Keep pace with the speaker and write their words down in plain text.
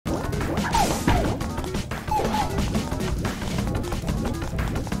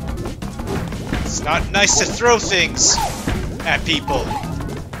It's not nice to throw things at people.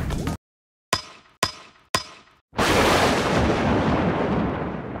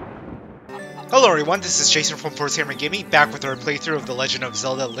 Hello everyone, this is Jason from Trendy Game, back with our playthrough of The Legend of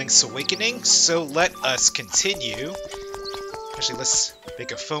Zelda Link's Awakening. So let us continue. Actually, let's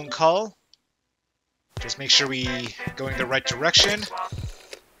make a phone call. Just make sure we go in the right direction.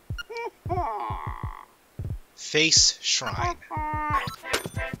 Face Shrine.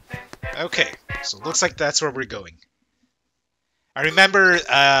 Okay, so it looks like that's where we're going. I remember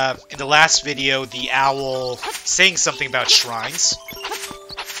in the last video, the owl saying something about shrines.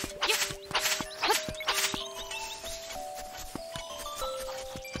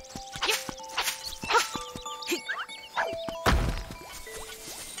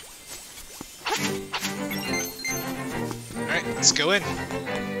 Alright, let's go in.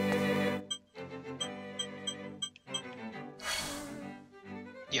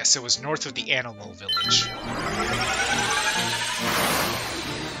 Yes, it was north of the animal village.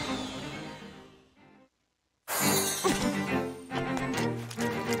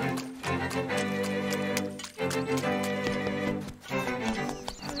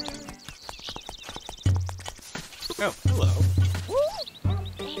 Oh, hello.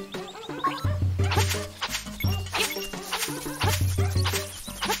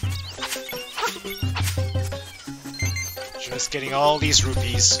 Just getting all these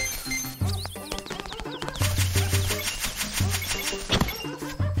rupees.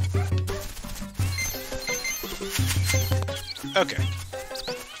 Okay.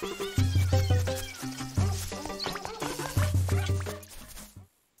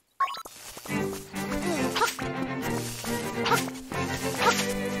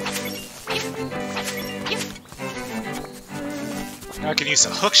 Now I can use a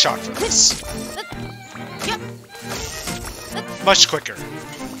hook shot for this. Much quicker.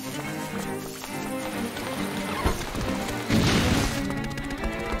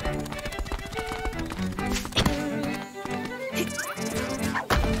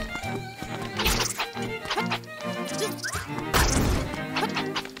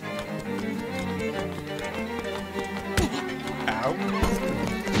 Ow.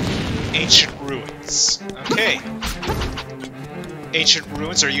 Ancient ruins. Okay. Ancient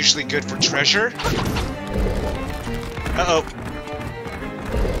ruins are usually good for treasure. Uh-oh.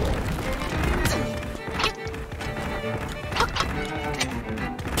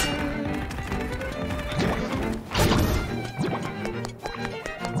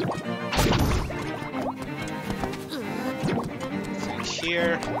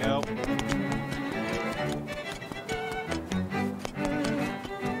 Here, no.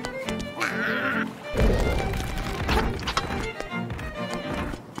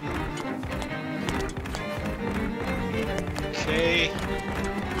 Okay.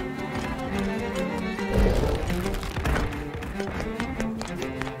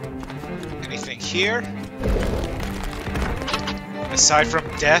 Anything here? Aside from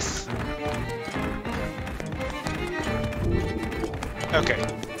death? Okay.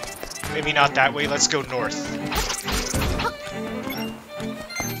 Maybe not that way, let's go north.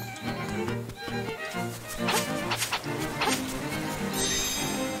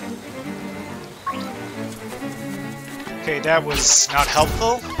 Okay, that was not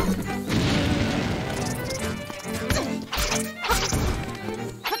helpful.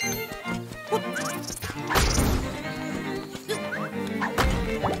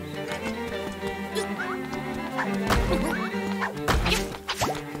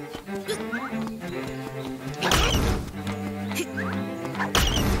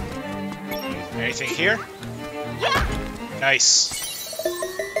 Anything here? Nice.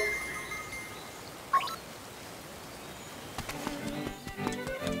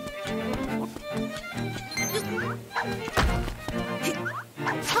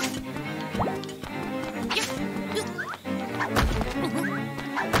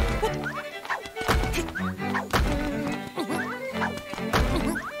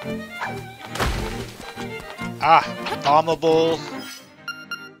 Ah, bombable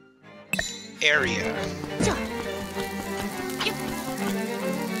area.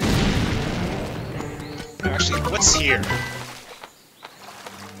 Actually, what's here?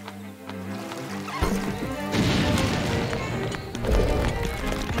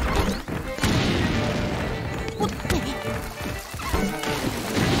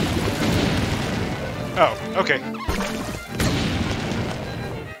 Oh, okay.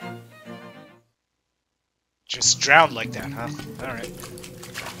 Just drowned like that, huh? Alright.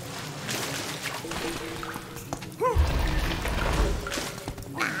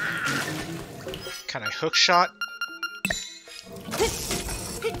 Can I hook shot?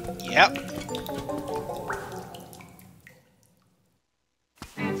 Yep.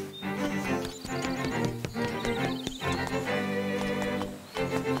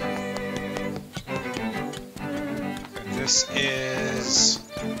 This is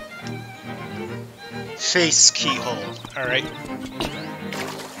face keyhole. Alright.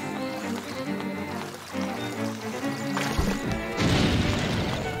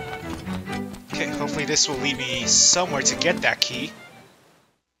 Okay, hopefully this will lead me somewhere to get that key.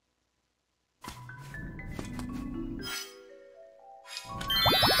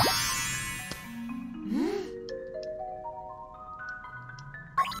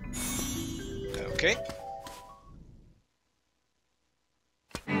 Okay.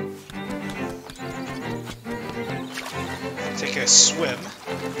 Take a swim.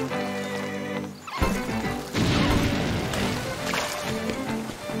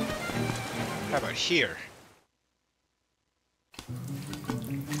 How about here?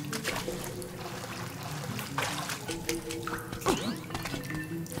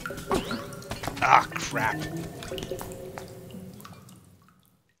 Ah, crap.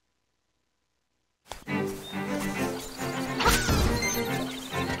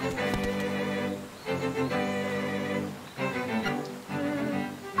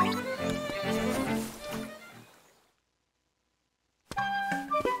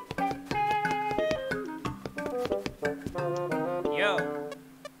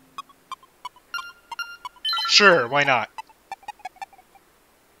 Sure, why not?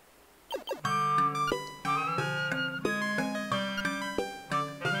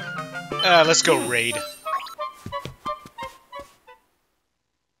 Let's go raid.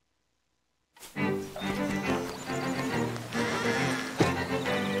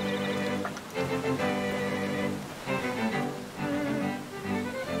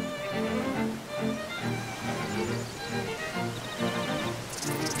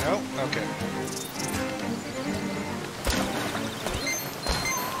 No? Okay.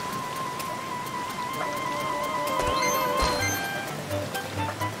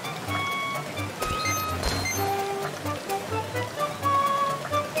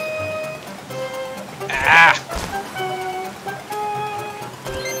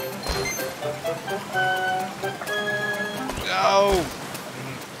 No!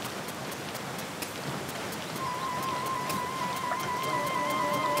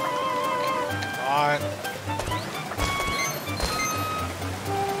 Come on.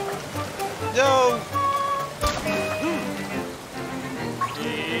 No!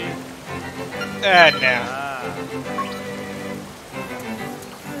 And now.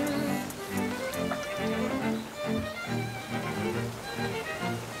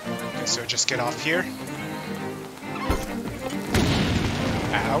 Okay, so just get off here.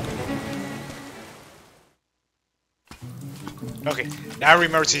 Ow. Okay, now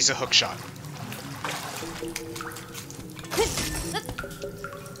remember to use a hook shot.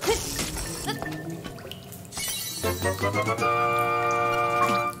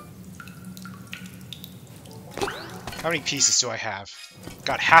 How many pieces do I have?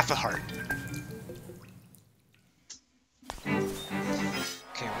 Got half a heart.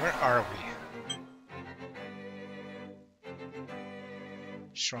 Okay, where are we?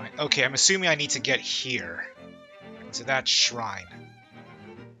 Shrine. Okay, I'm assuming I need to get here. To that shrine.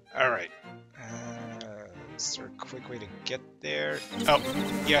 Alright. Is there a quick way to get there? Oh,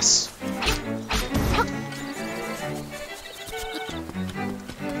 yes.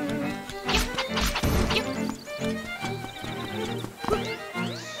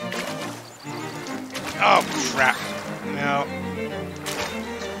 Oh, crap. No.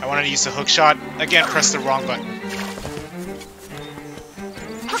 I wanted to use the hook shot. Again, press the wrong button.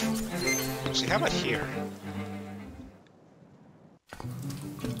 Actually, how about here?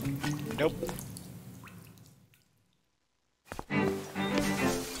 Nope.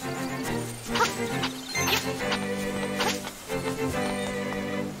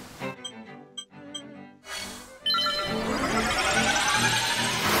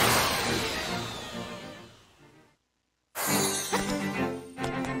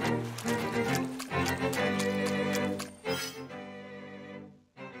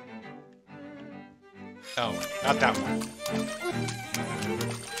 Oh, not that one.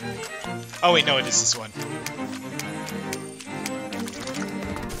 Oh wait, no, it is this one.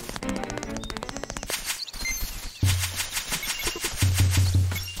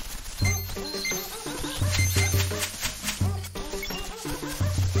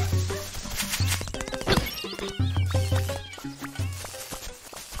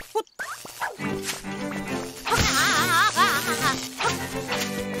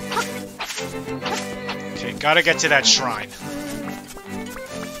 Okay, gotta get to that shrine.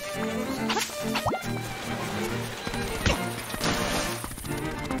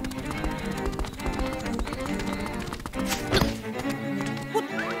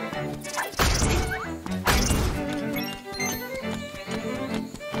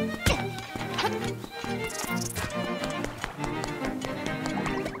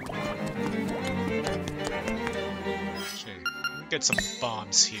 get some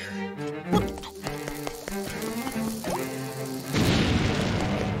bombs here.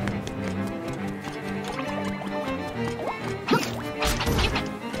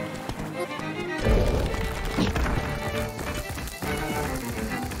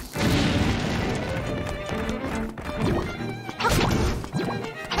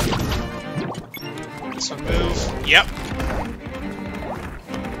 This one move. Yep.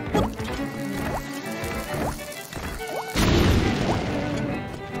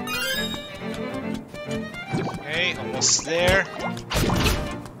 Okay, almost there.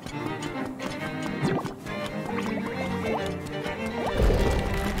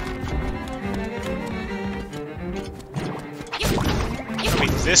 Maybe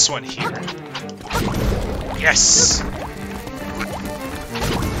this one here. Yes!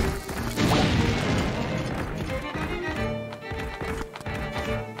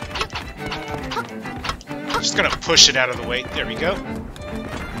 Just gonna push it out of the way. There we go.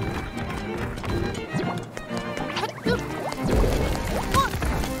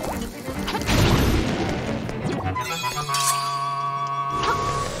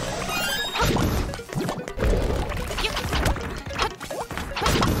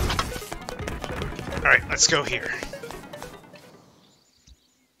 Alright, let's go here.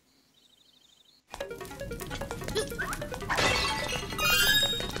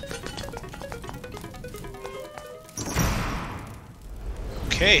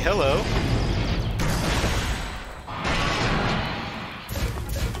 Okay, hello.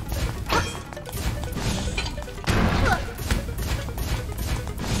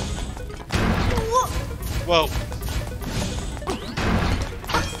 Whoa.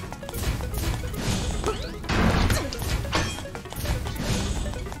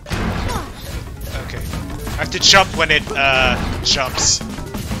 Okay. I have to jump when it, jumps.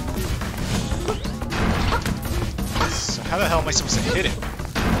 So how the hell am I supposed to hit it?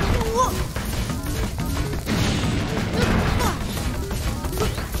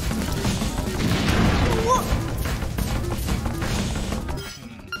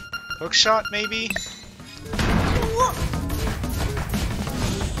 Hook shot, maybe?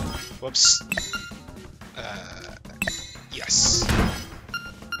 Whoops. Yes.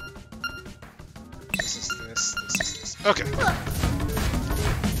 This is this, this is this. Okay.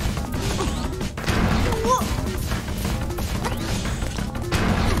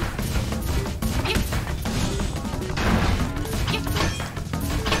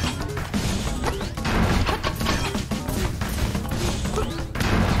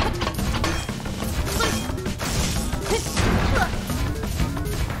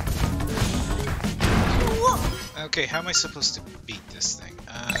 Okay, how am I supposed to beat this thing?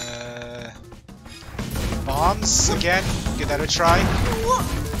 Bombs again? Give that a try.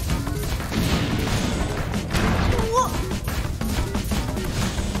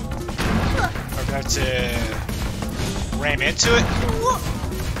 I'm gonna have to ram into it.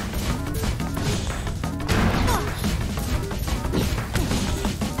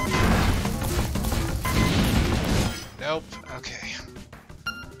 Nope. Okay.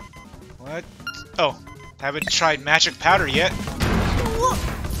 What? Oh. Haven't tried magic powder yet.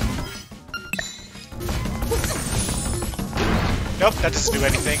 Nope, that doesn't do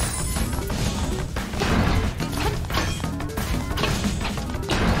anything.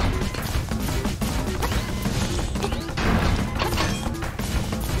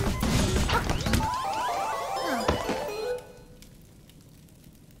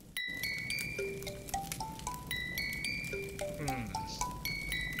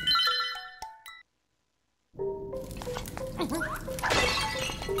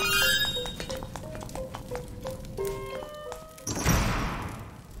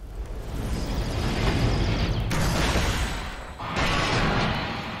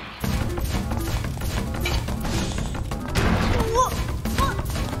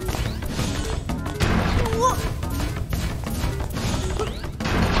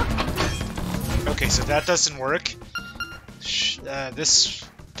 Okay, so that doesn't work. This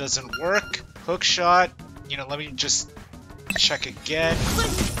doesn't work. Hook shot. You know, let me just check again.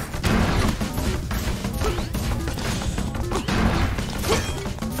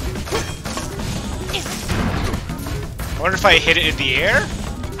 I wonder if I hit it in the air?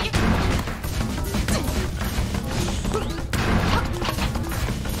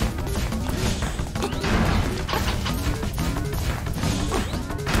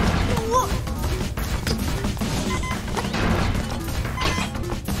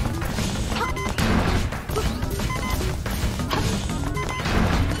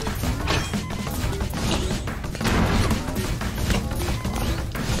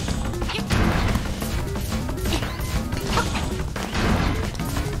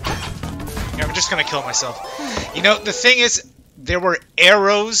 Yeah, I'm just gonna kill myself. You know, the thing is, there were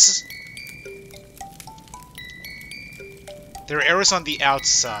arrows. There are arrows on the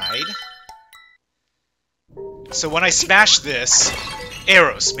outside. So when I smash this,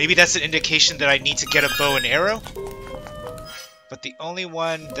 arrows. Maybe that's an indication that I need to get a bow and arrow. But the only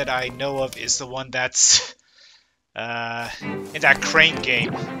one that I know of is the one that's in that crane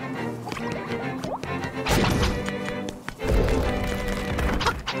game.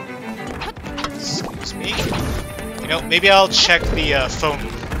 Excuse me. You know, maybe I'll check the phone.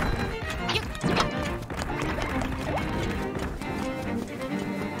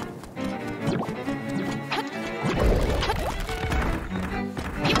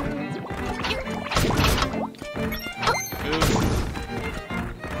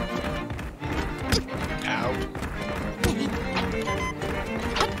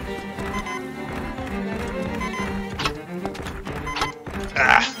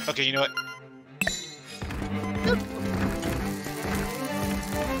 Okay, you know what?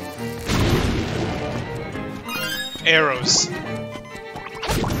 Arrows.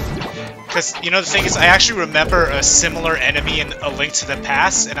 Because, you know, the thing is, I actually remember a similar enemy in A Link to the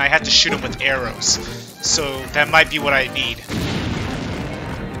Past, and I had to shoot him with arrows. So that might be what I need.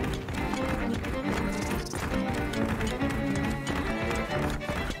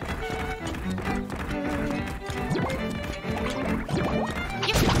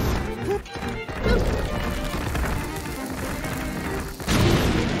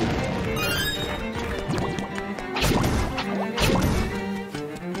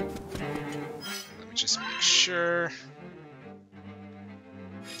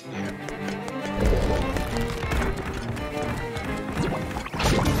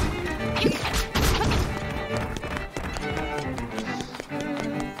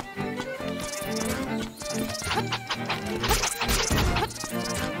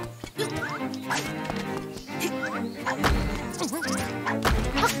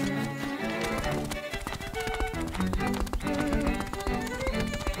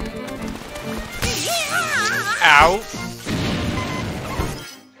 Ow!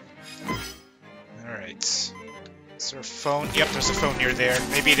 Alright. Is there a phone? Yep, there's a phone near there.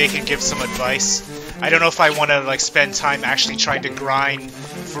 Maybe they can give some advice. I don't know if I want to, like, spend time actually trying to grind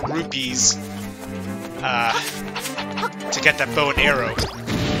for rupees to get that bow and arrow.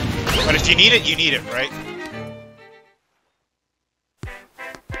 But if you need it, you need it, right?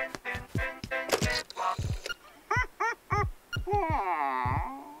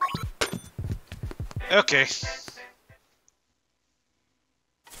 Okay.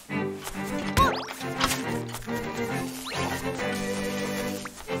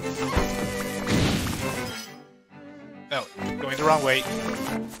 No, going the wrong way.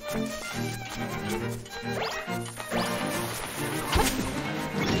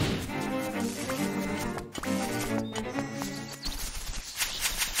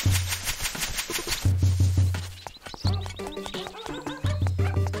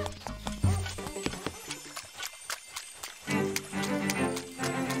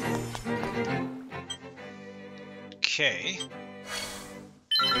 Okay.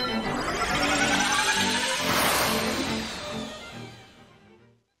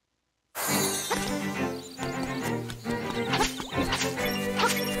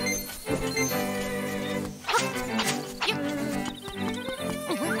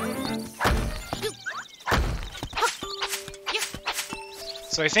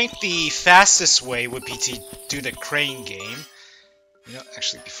 So I think the fastest way would be to do the crane game. You know,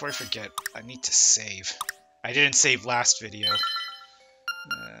 actually, before I forget, I need to save. I didn't save last video.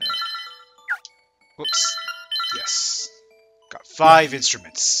 Whoops. Yes. Got 5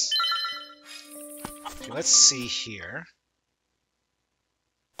 instruments. Okay, let's see here.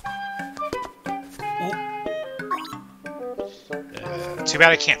 Too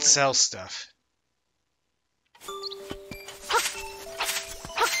bad I can't sell stuff.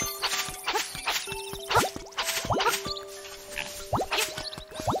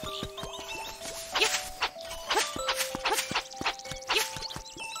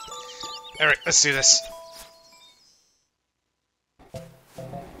 Alright, let's do this.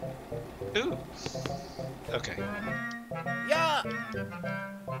 Ooh. Okay. Yeah.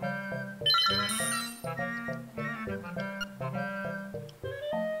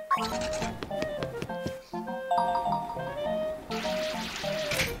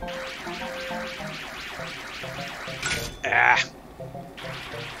 Ah.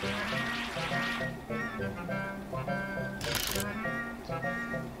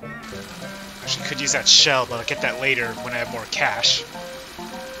 Actually, could use that shell, but I'll get that later when I have more cash.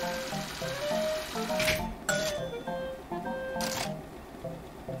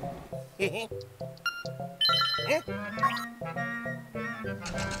 Yeah.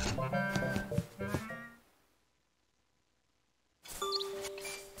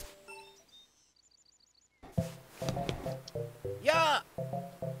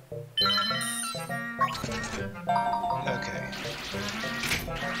 Okay.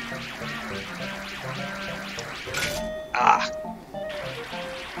 Ah!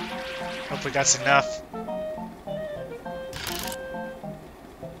 Hopefully that's enough.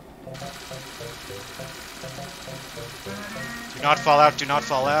 Do not fall out, do not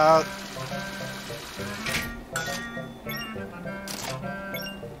fall out.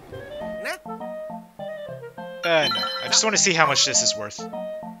 No. I just want to see how much this is worth.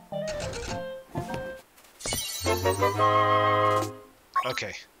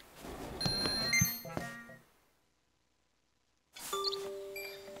 Okay.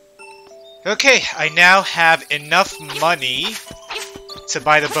 Okay, I now have enough money to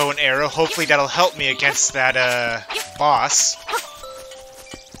buy the bow and arrow. Hopefully that'll help me against that, boss.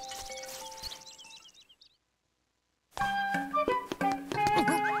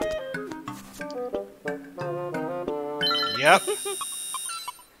 Yep.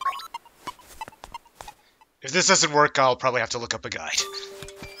 If this doesn't work, I'll probably have to look up a guide.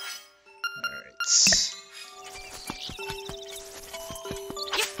 Alright.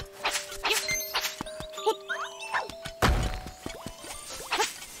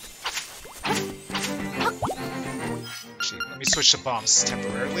 Actually, let me switch the bombs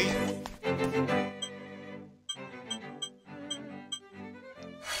temporarily.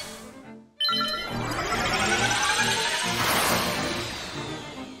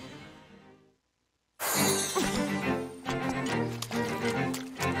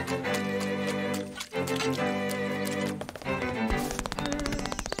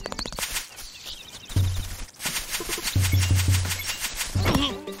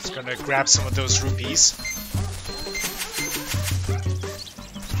 Gonna grab some of those rupees.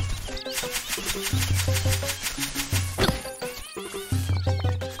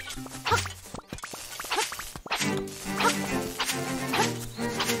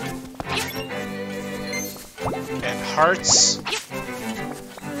 And hearts.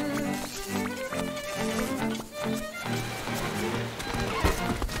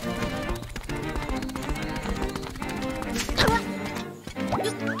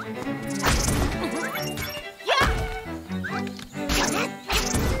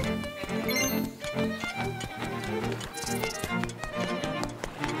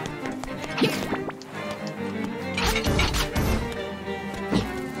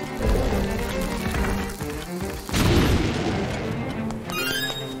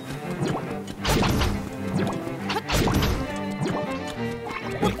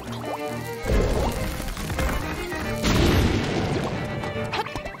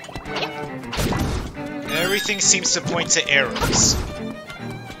 Everything seems to point to arrows.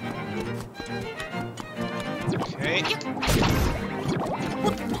 Okay.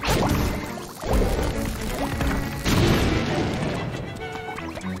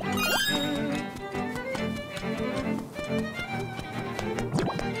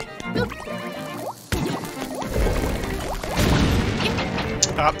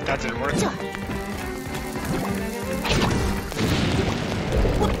 Oh, that didn't work.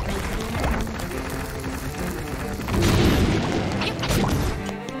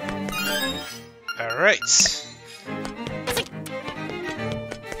 Alright.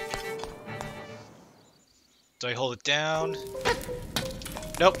 Do I hold it down?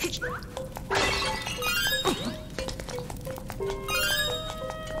 Nope.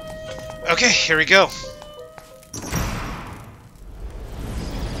 Okay, here we go.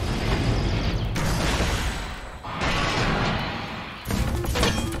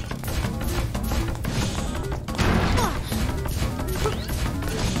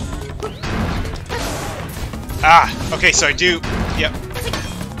 Ah, okay, so I do... Yep.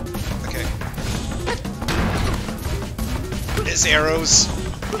 Okay. There's arrows.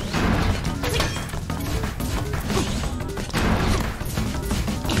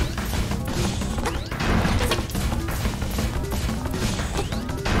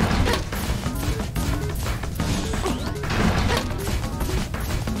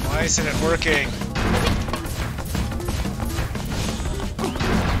 Why isn't it working?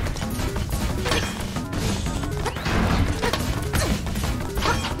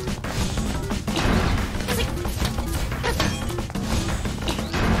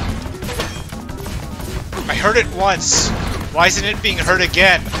 I heard it once. Why isn't it being heard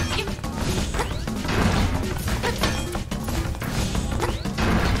again?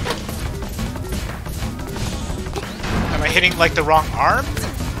 Am I hitting, like, the wrong arm?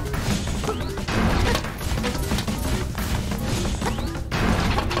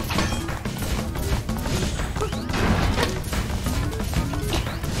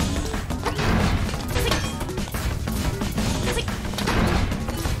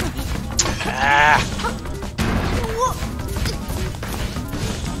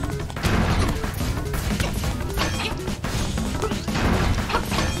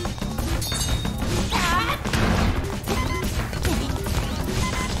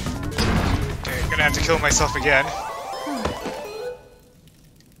 Okay, I'm gonna have to kill myself again.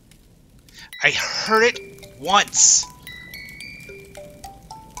 I heard it once.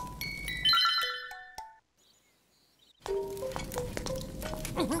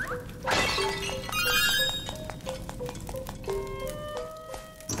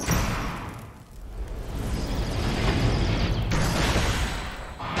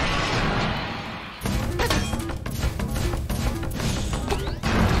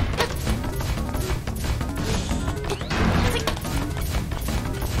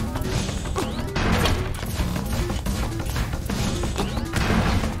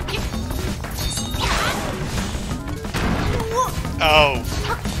 Oh.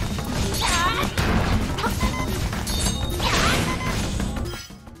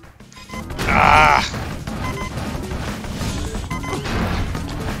 Ah.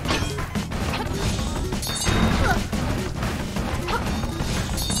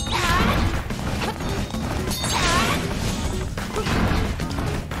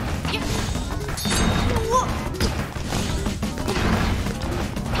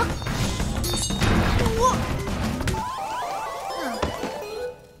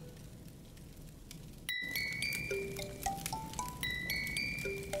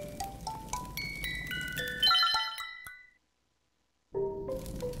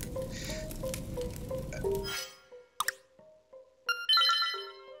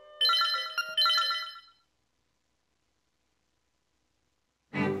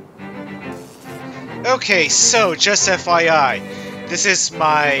 Okay, so just FYI, this is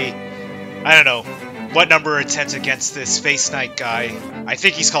my, I don't know, what number attempt against this Face Knight guy. I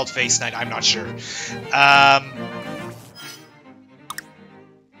think he's called Face Knight, I'm not sure.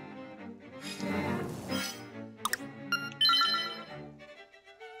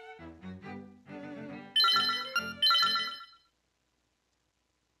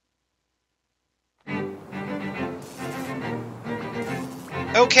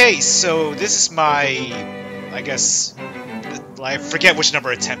 Okay, so this is my, I guess, I forget which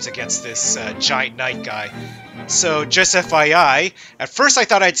number attempts against this giant knight guy. So just FYI, at first I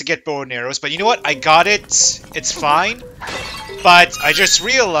thought I had to get bow and arrows, but you know what? I got it. It's fine. But I just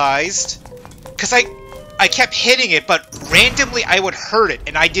realized, because I kept hitting it, but randomly I would hurt it,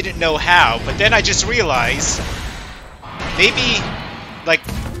 and I didn't know how. But then I just realized, maybe, like,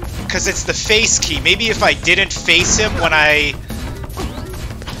 because it's the face key, maybe if I didn't face him when I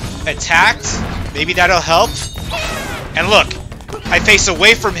attacked, maybe that'll help. And look, I face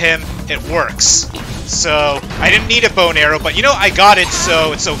away from him, it works. So, I didn't need a bow and arrow, but you know, I got it,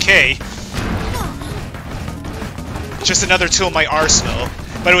 so it's okay. Just another tool in my arsenal.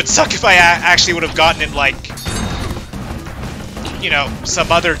 But it would suck if I actually would have gotten it, like, you know,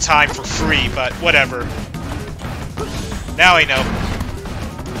 some other time for free, but whatever. Now I know.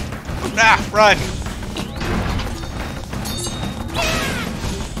 Ah, run!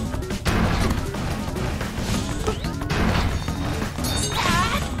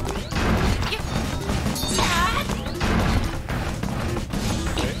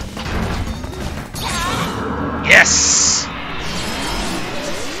 Yes!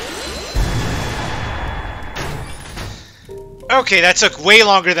 Okay, that took way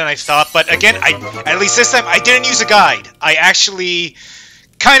longer than I thought, but again, at least this time, I didn't use a guide. I actually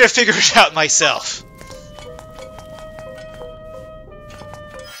kind of figured it out myself.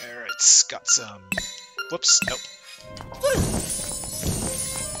 Alright, got some... Whoops, nope.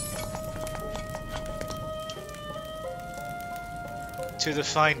 To the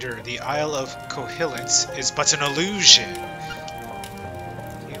finder, the Isle of Cohillant is but an illusion.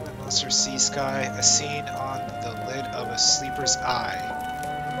 Human monster sea sky, a scene on the lid of a sleeper's eye.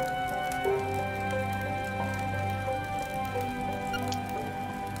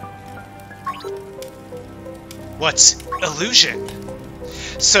 What? Illusion?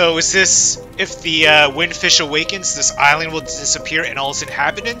 So is this, if the windfish awakens, this island will disappear and all its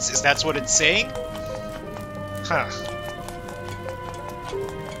inhabitants? Is that what it's saying? Huh.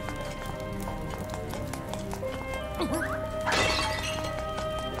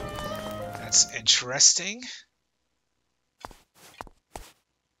 Interesting.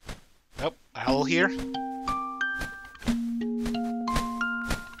 Nope, owl here.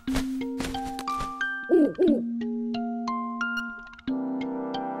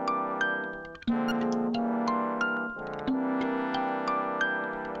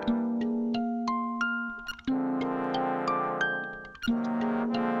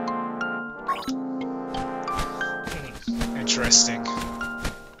 Interesting.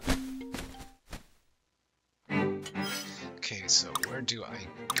 Okay, so where do I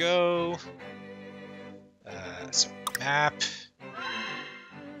go? So map.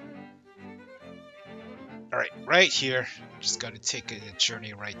 Alright, right here. Just gotta take a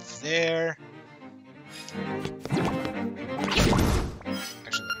journey right there.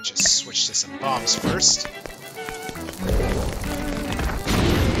 Actually, let me just switch to some bombs first.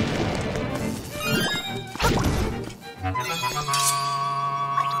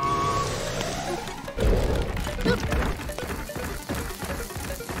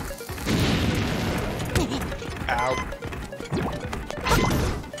 Ow.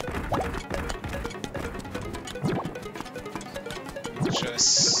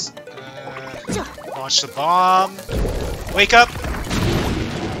 Just launch the bomb. Wake up!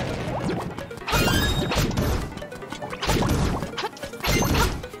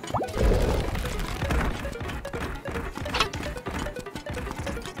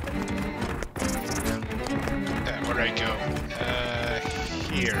 Where'd I go?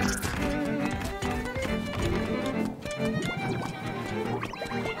 Here.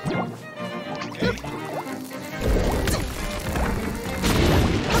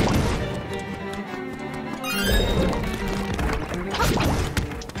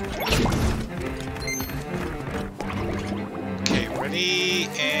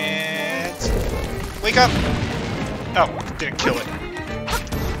 Wake up! Oh, didn't kill it.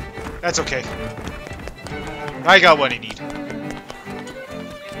 That's okay. I got what I need.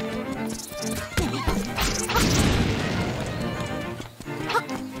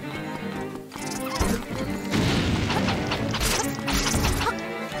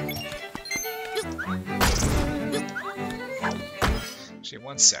 Actually,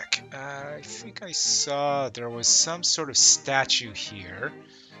 one sec. I think I saw there was some sort of statue here.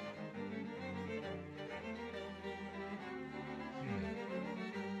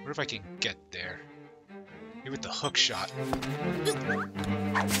 I wonder if I can get there. Maybe with the hook shot.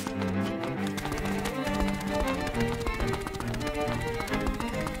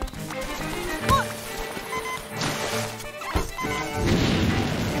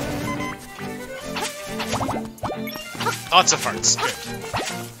 Lots of hearts. Good.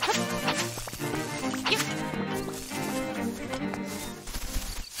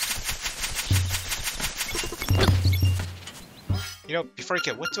 You know, before I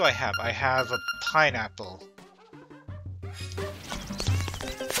get, what do I have? I have a pineapple.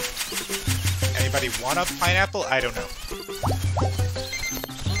 Anybody want a pineapple? I don't know.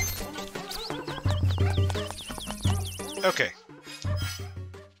 Okay.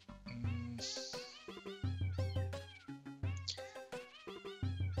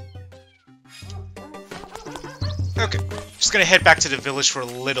 Okay. Just gonna head back to the village for a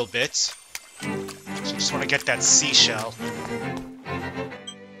little bit. So I just want to get that seashell.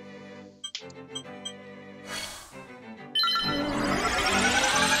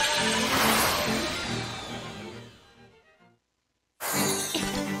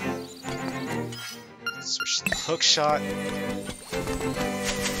 Switch to the hook shot.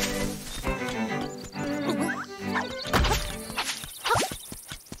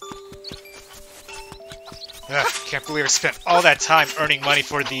 Can't believe I spent all that time earning money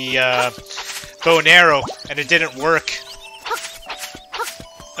for the bow and arrow, and it didn't work.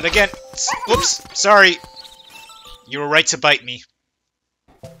 But again, whoops, sorry. You were right to bite me.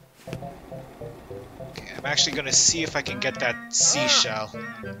 Okay, I'm actually gonna see if I can get that seashell.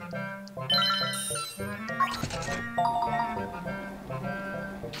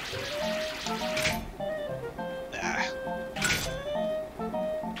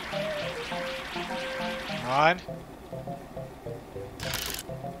 On.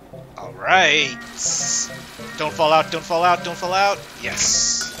 Alright. Don't fall out, don't fall out, don't fall out.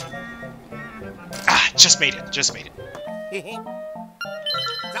 Yes. Ah, just made it, just made it.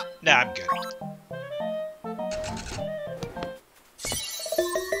 Nah, I'm good.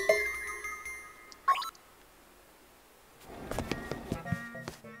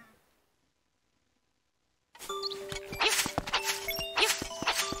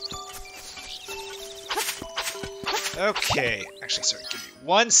 Okay, actually, sorry, give me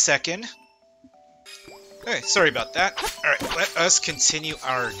 1 second. Okay, sorry about that. Alright, let us continue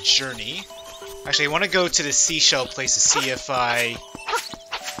our journey. Actually, I want to go to the seashell place to see if I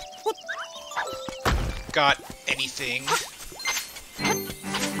got anything.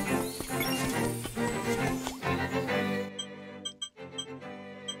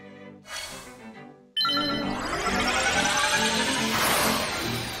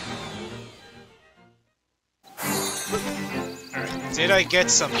 Did I get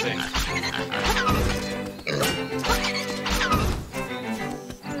something?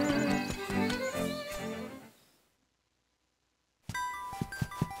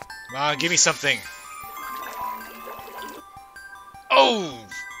 Give me something. Oh!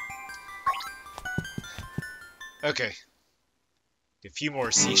 Okay. A few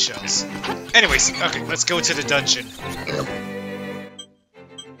more seashells. Anyways, okay, let's go to the dungeon.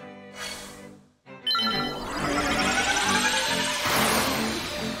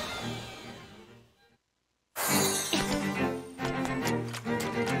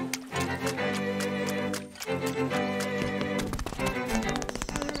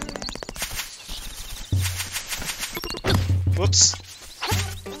 Whoops.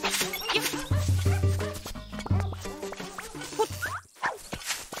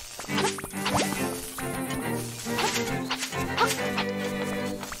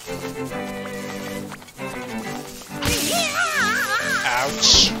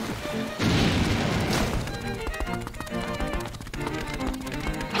 Ouch.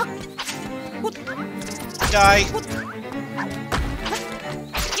 Die.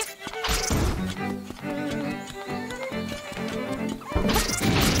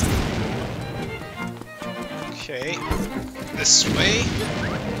 Okay, this way.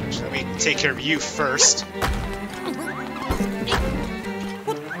 Let me take care of you first.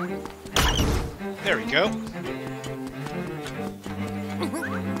 There we go.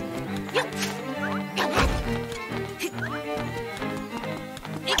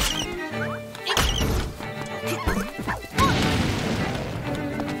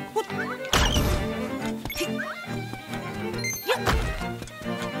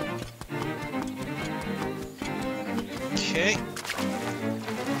 Okay.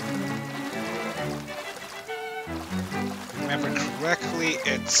 Remember correctly,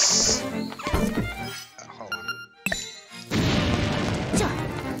 it's... hold on.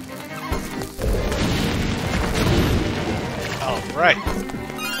 Alright.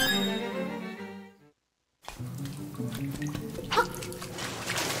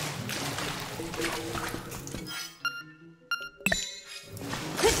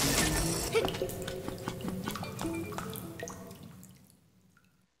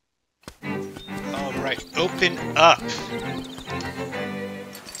 Alright, open up.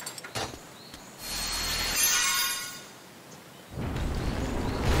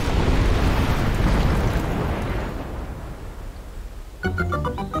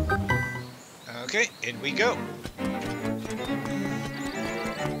 Okay, in we go.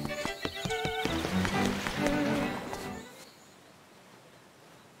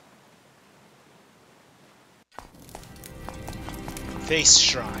 Face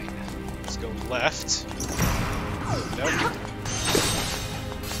Shrine. Let's go left. Nope.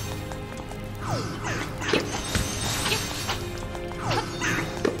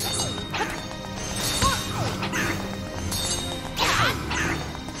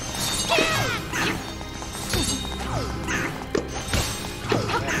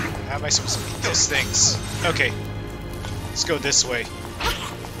 How am I supposed to beat those things? Okay. Let's go this way.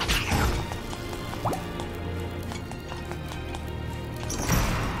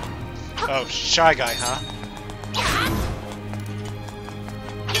 Oh, Shy Guy, huh?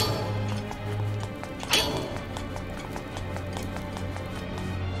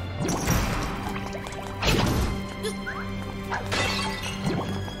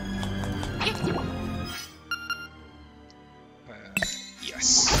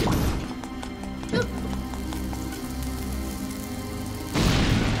 Yes.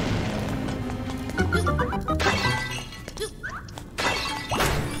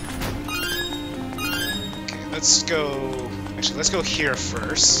 Let's go... actually, let's go here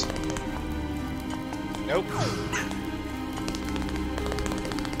first. Nope.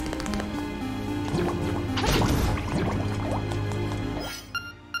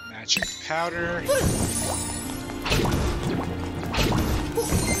 Magic powder.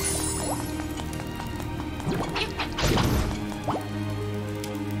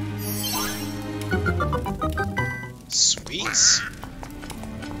 Sweet.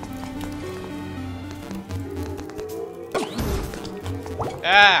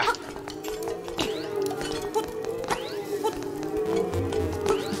 Ah!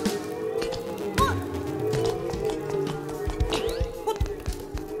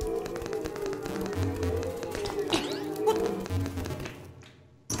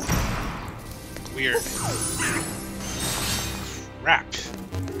 Weird. Crap.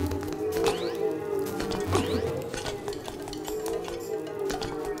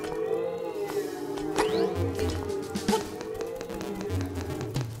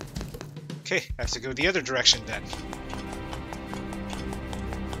 Okay, I have to go the other direction then.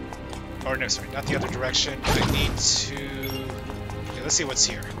 Or no, sorry, not the other direction. I need to... okay, let's see what's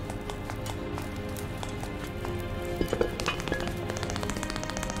here.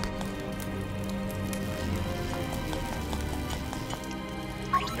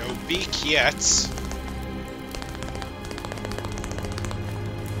 No beak yet.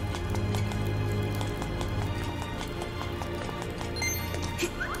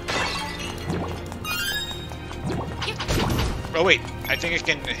 Oh wait, I think I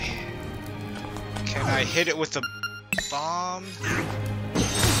can... Can I hit it with a bomb?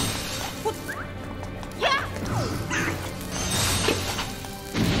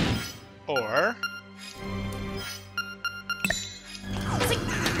 Or...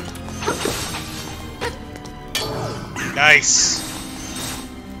 Nice!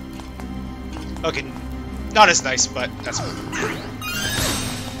 Okay, not as nice, but that's fine.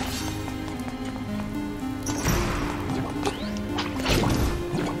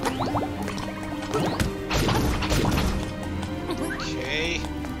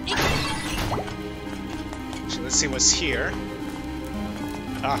 Let's see what's here.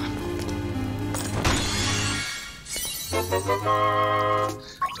 Ah.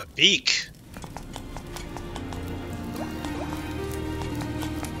 The beak.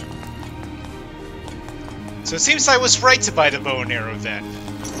 So it seems I was right to buy the bow and arrow then.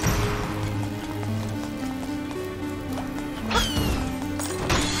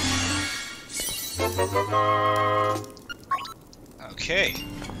 Okay.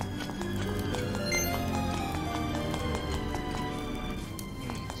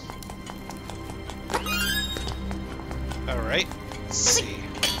 Alright, let's see.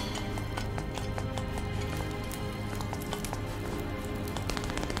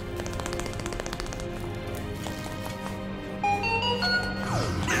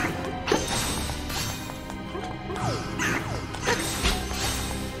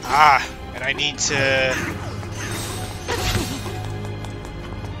 Ah, and I need to...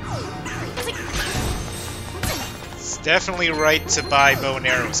 It's definitely right to buy bow and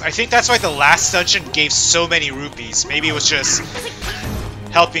arrows. I think that's why the last dungeon gave so many rupees. Maybe it was just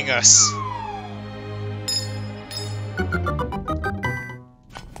helping us.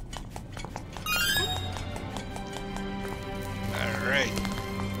 Alright.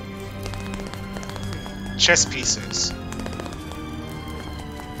 Chess pieces.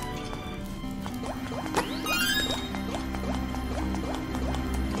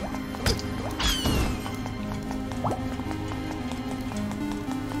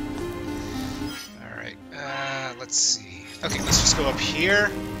 Let's see. Okay, let's just go up here,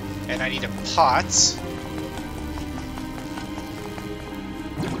 and I need a pot.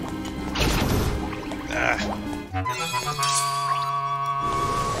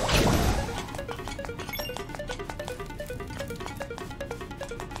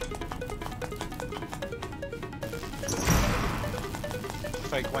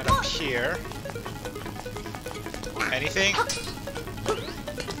 If I went up here... Anything?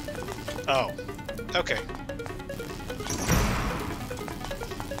 Oh. Okay.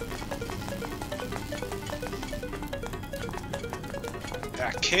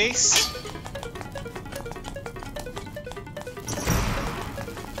 That case.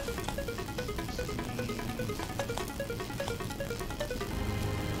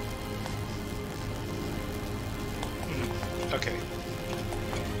 Okay.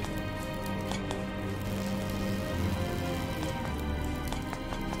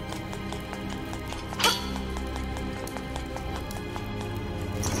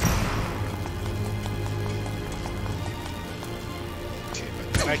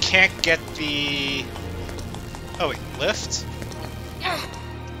 I can't get the... Oh wait, lift?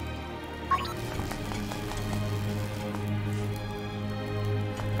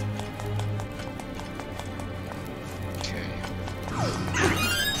 Okay.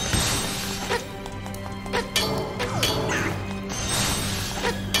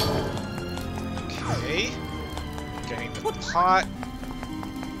 Okay. Getting the pot.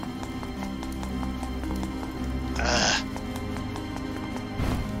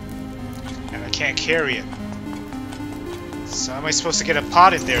 And I can't carry it. So how am I supposed to get a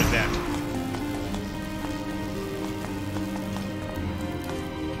pot in there then?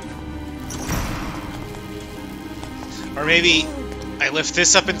 Or maybe I lift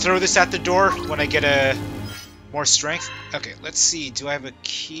this up and throw this at the door when I get a more strength? Okay, let's see. Do I have a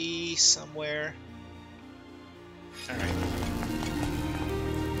key somewhere? Alright.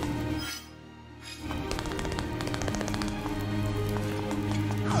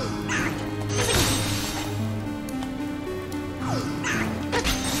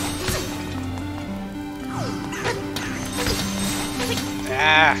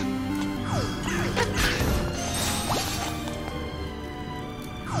 Ah!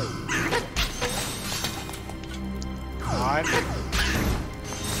 Come on.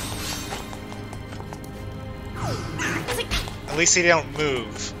 At least they don't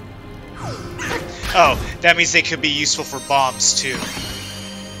move. Oh, that means they could be useful for bombs, too.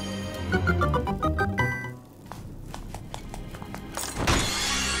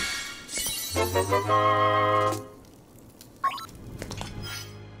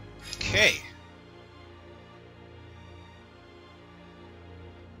 Okay.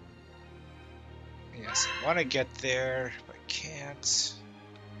 Yes, I want to get there, but I can't.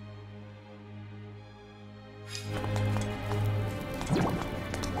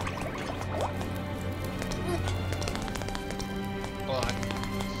 Hold on.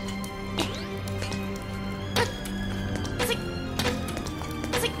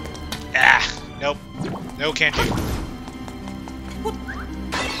 Ah! Nope. No can do.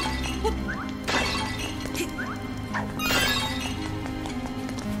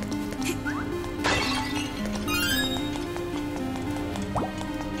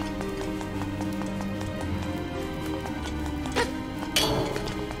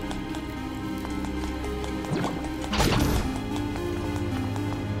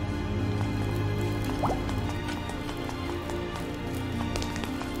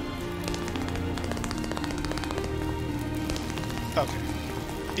 Okay.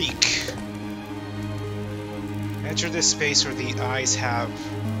 Beak. Enter this space where the eyes have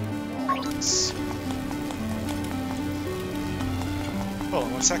walls. Hold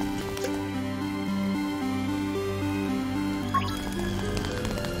on one sec.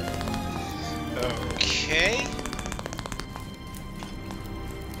 Okay.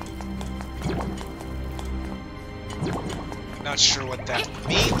 Not sure what that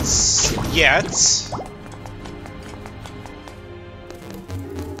means yet.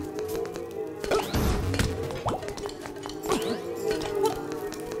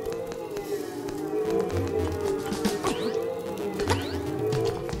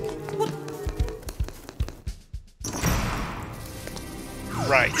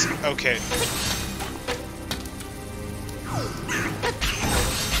 Right, okay.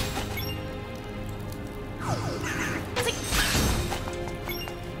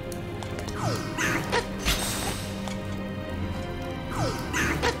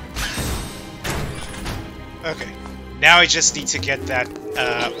 Okay, now I just need to get that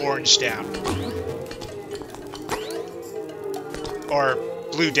orange down. Or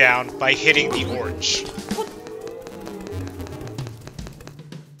blue down by hitting the orange.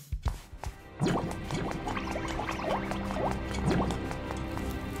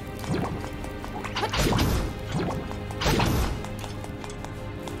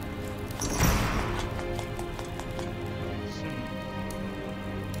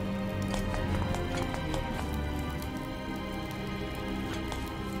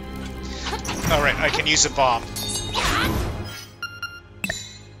 Alright, I can use a bomb.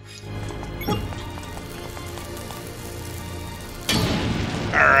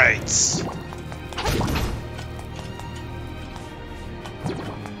 Alright.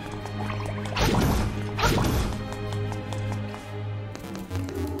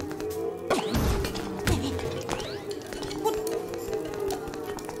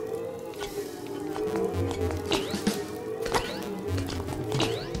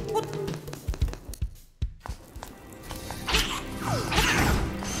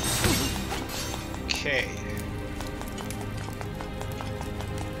 Okay.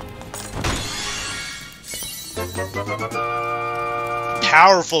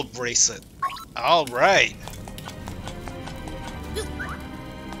 Powerful Bracelet. All right.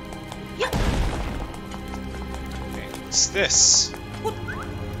 Okay, what's this?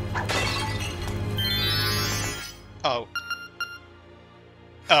 Oh.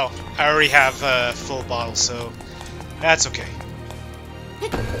 Oh, I already have a full bottle, so that's okay.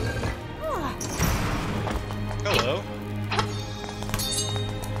 Hello.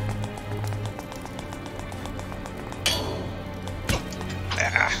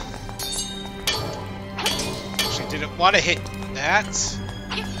 Ah. Actually, didn't want to hit that.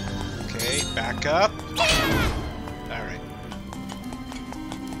 Okay, back up. Alright.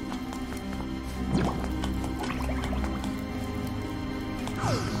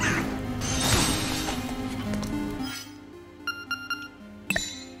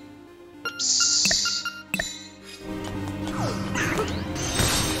 Oops.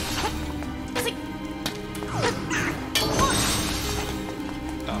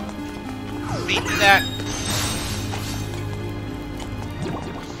 Beat that.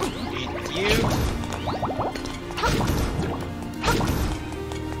 Beat you.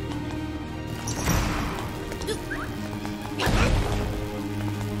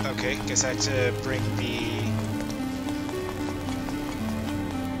 Okay, guess I had to bring the...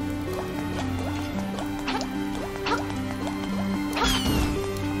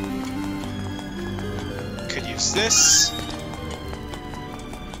 could use this.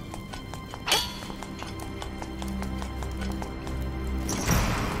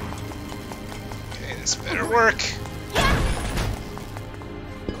 Okay, this better work.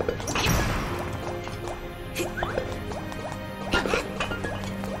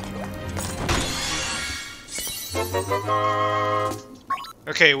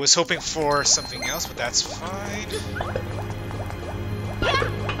 Okay, was hoping for something else, but that's fine.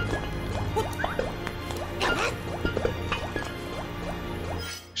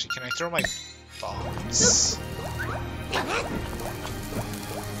 Actually, can I throw my bombs?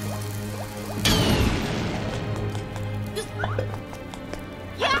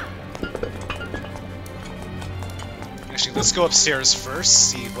 Actually, let's go upstairs first,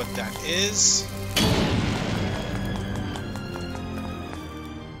 see what that is.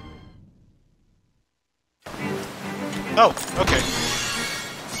 Oh, okay.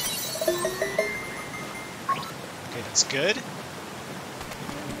 Okay, that's good.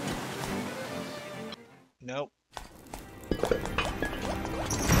 Nope.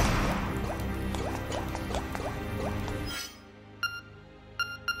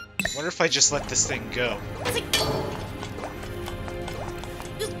 Wonder if I just let this thing go.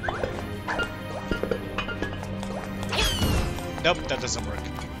 Nope, that doesn't work.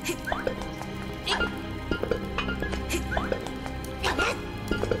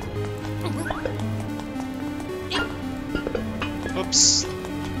 Oops.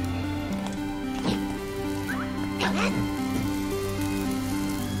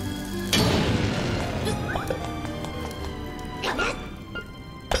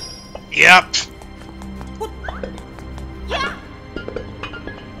 Yep.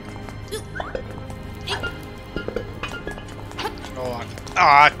 Oh,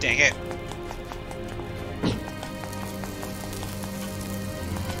 ah, dang it.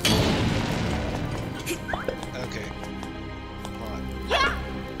 Okay. Hold on.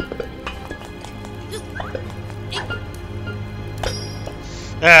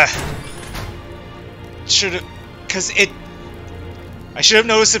 Should've, I should have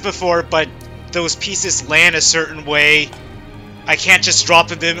noticed it before, but those pieces land a certain way. I can't just drop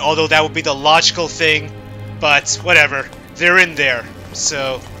them, although that would be the logical thing, but whatever. They're in there,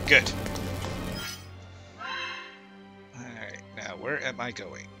 so good. Alright, now where am I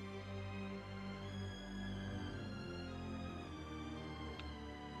going?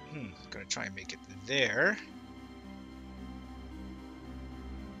 Gonna try and make it there.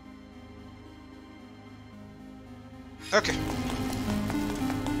 Okay.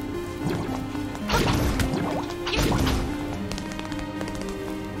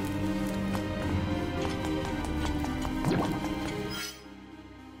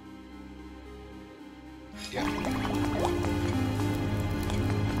 Yeah.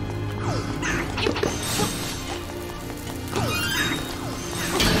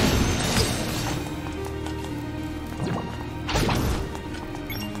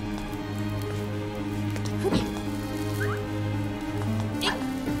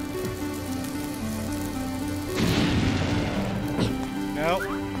 No.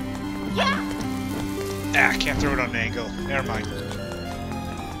 Ah, can't throw it on an angle. Never mind.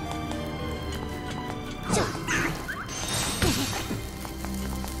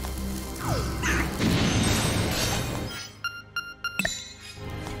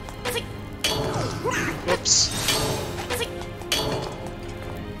 Whoops.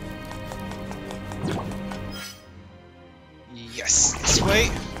 Yes, this way.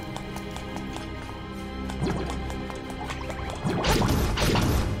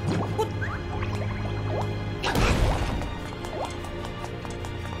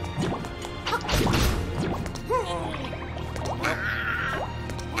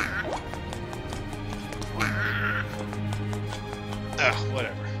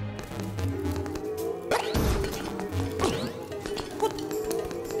 Whatever.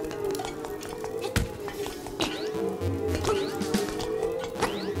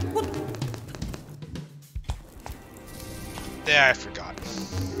 Yeah, I forgot.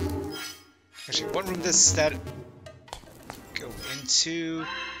 Actually, what room does that go into?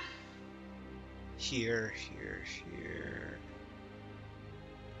 Here, here, here.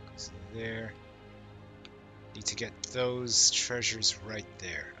 So there. Need to get those treasures right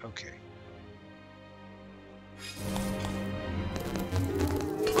there. Okay.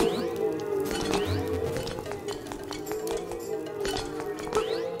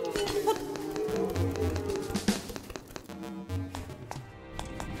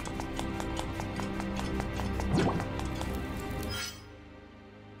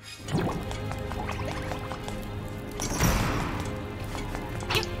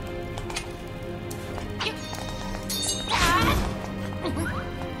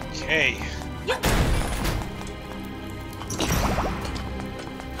 Hey.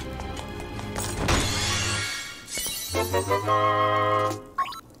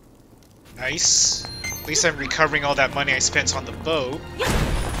 Nice. At least I'm recovering all that money I spent on the boat.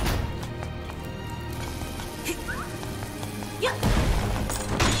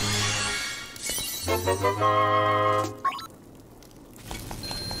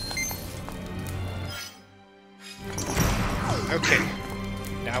 Okay.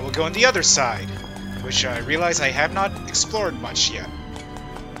 Now we'll go on the other side, which I realize I have not explored much yet.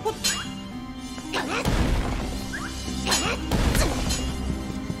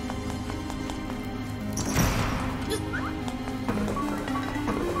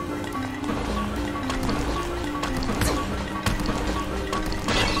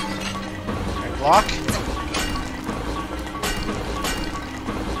 Block.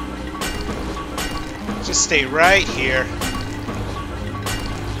 Just stay right here.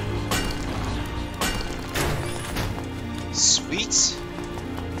 Sweet.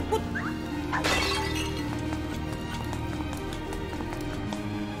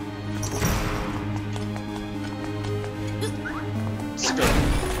 Let's go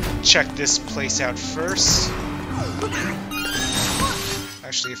check this place out first.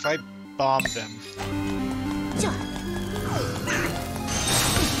 Actually, if I bomb them.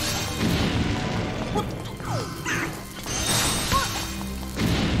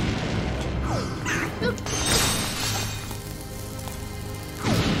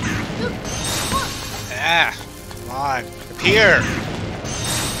 Ah, come on, appear.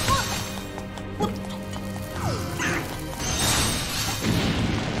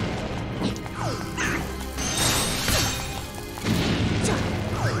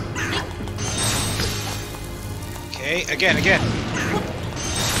 Okay, again.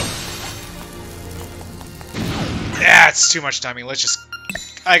 That's too much timing. Let's just...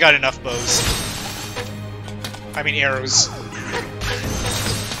 I got enough bows. I mean arrows.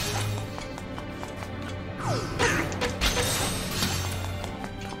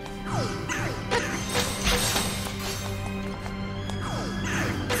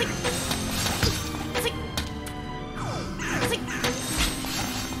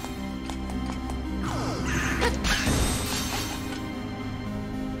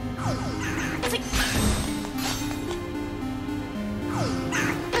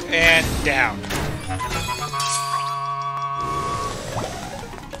 And down.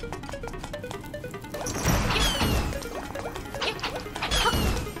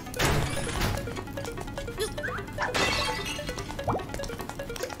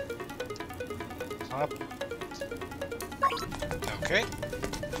 Up. Okay.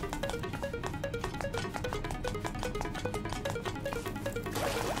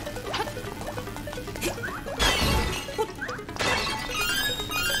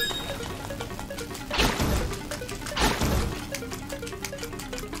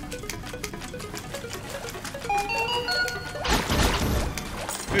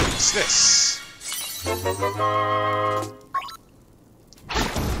 What's this?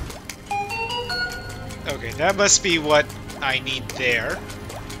 Okay, that must be what I need there.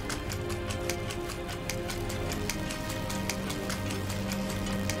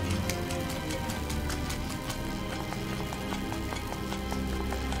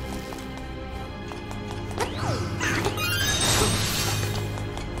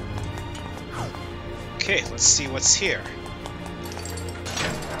 Okay, let's see what's here.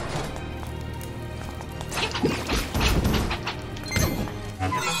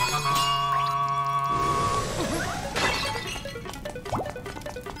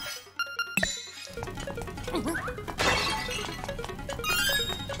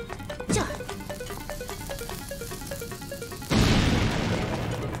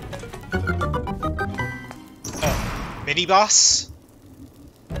 Oh, Mini Boss?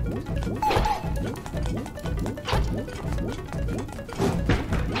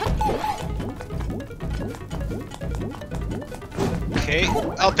 Okay,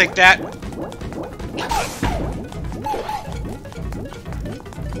 I'll take that.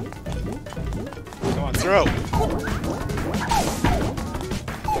 Come on, throw.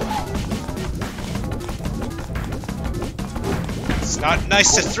 It's not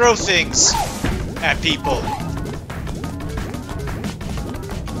nice to throw things at people.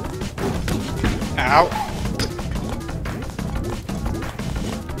 Ow.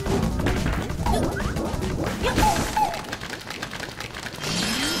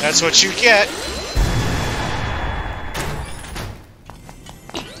 That's what you get.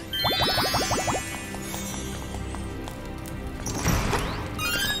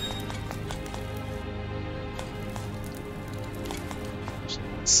 Just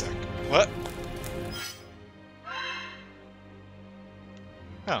 1 sec. What?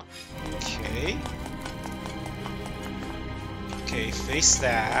 Oh. Okay. Okay, face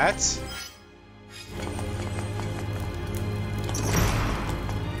that.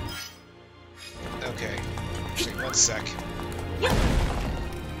 Okay. Actually, one sec.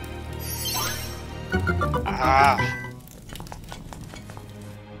 Ah!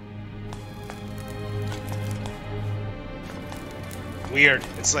 Weird.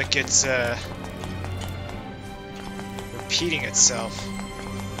 It's like it's, repeating itself.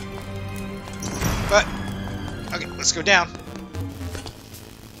 But, okay, let's go down.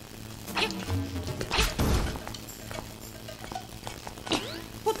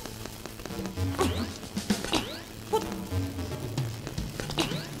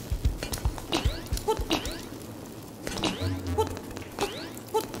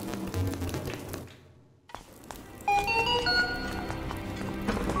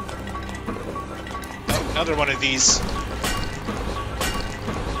 Another one of these.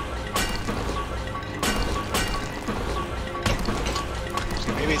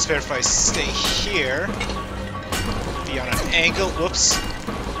 So maybe it's better if I stay here. Be on an angle. Whoops.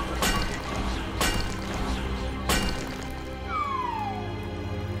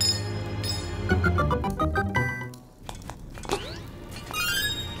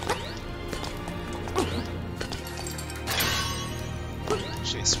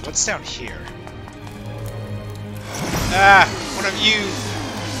 Jeez, what's down here? Ah, one of you.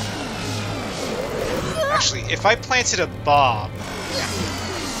 Actually, if I planted a bomb.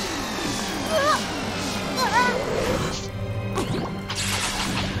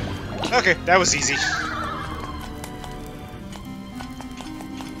 Okay, that was easy.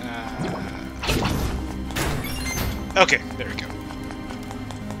 Okay, there we go.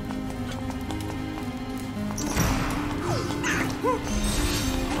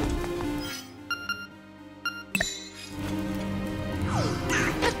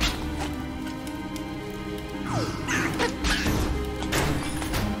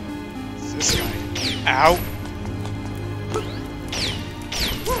 This guy. Ow!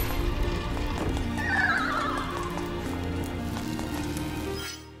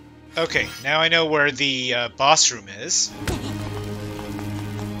 Okay, now I know where the boss room is.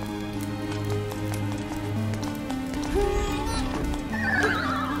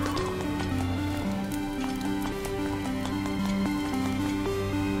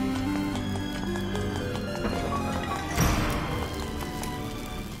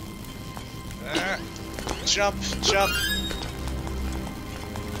 Jump, jump.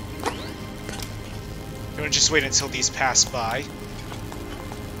 I'm gonna just wait until these pass by.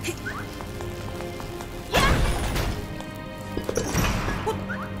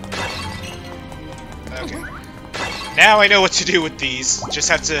 Okay. Now I know what to do with these. Just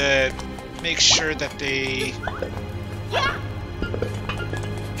have to make sure that they...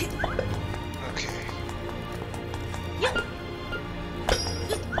 Okay.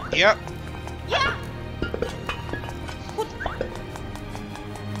 Yep.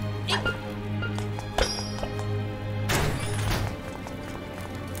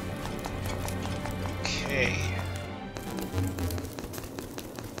 Okay.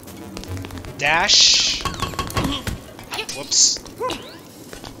 Dash. Whoops.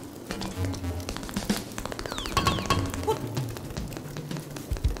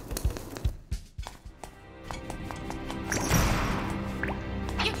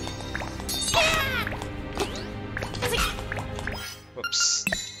 Whoops.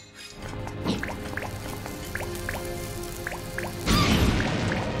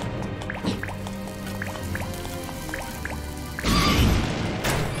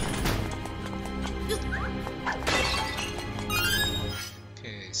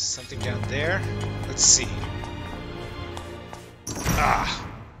 Okay, something down there. Let's see. Ah.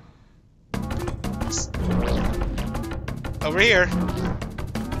 Over here.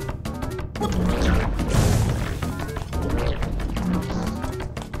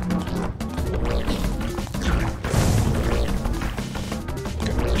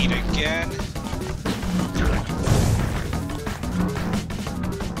 Gonna eat again.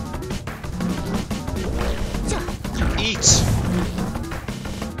 Eat.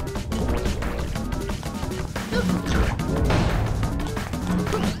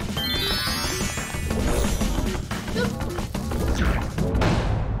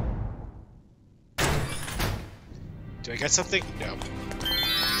 Do I get something? No.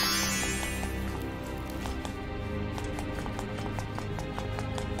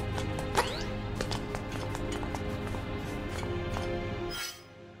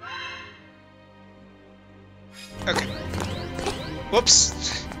 Okay.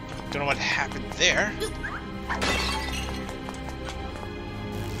 Whoops. Don't know what happened there.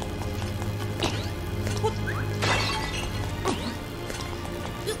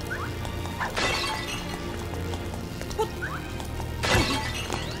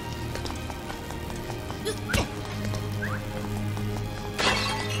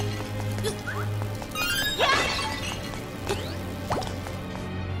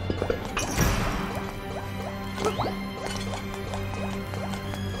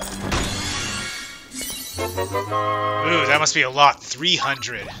 Ooh, that must be a lot.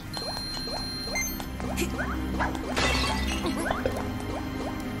 300.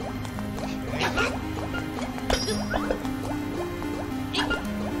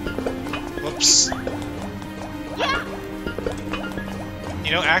 Whoops.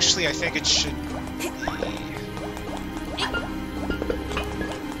 You know, actually, I think it should be...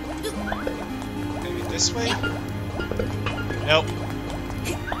 maybe this way? Nope.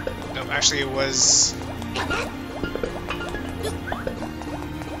 Nope, actually it was...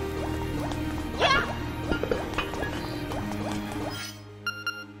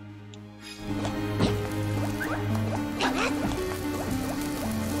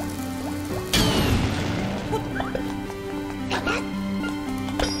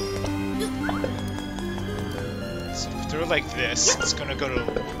 like this, it's gonna go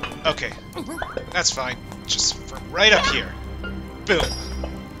to... Okay, that's fine. Just from right up here. Boom.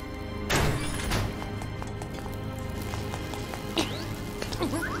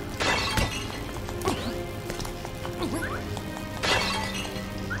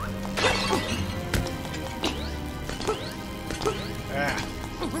 Ah.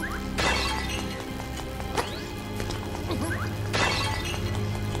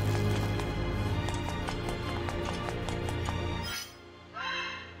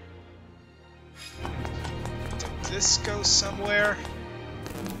 Did this go somewhere?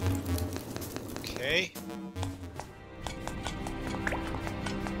 Okay.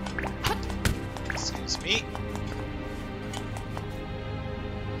 Excuse me.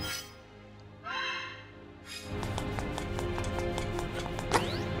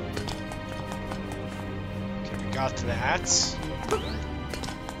 Okay, we got that.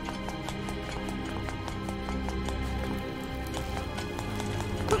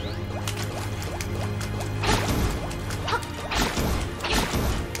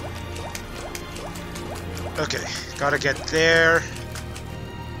 Okay, gotta get there.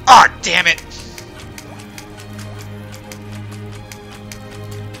 Ah, damn it!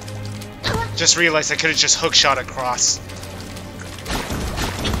 Just realized I could have just hookshot across.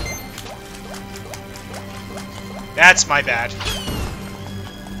 That's my bad.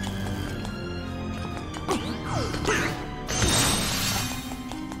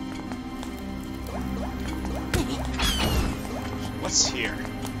 What's here?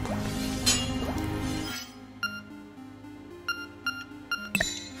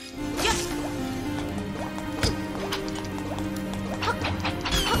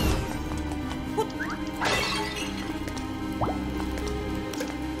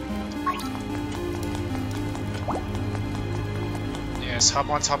 Hop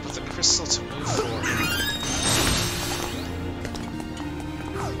on top of the crystal to move forward.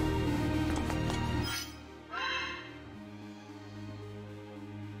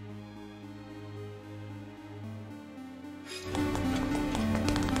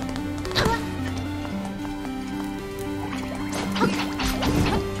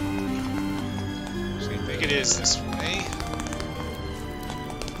 So I think it is this way.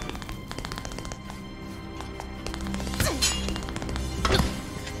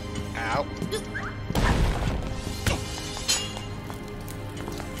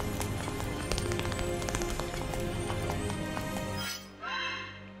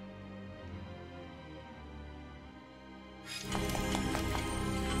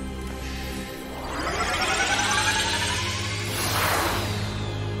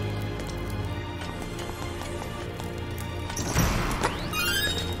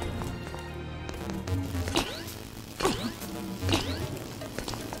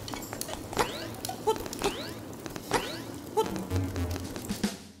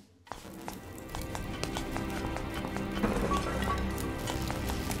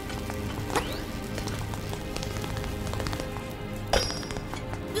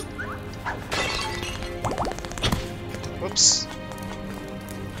 Whoops.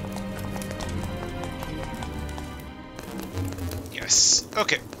 Yes.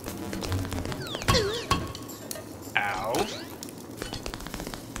 Okay. Ow.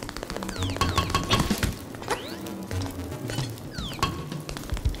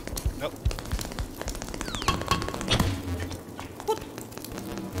 Nope.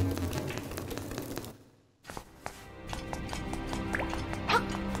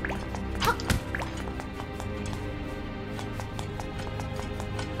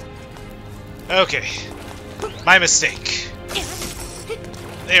 Okay. My mistake.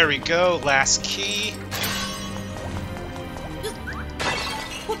 There we go. Last key.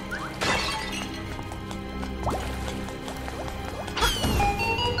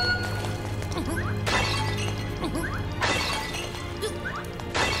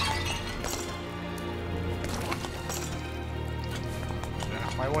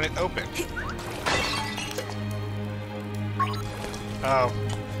 Why won't it open? Oh.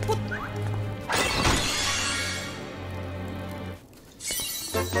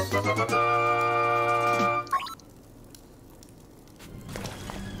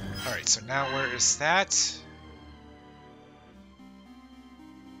 Alright, so now where is that?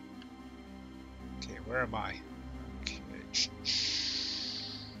 Okay, where am I? Okay.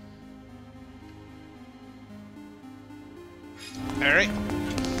 Alright.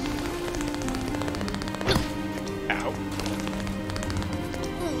 Ow.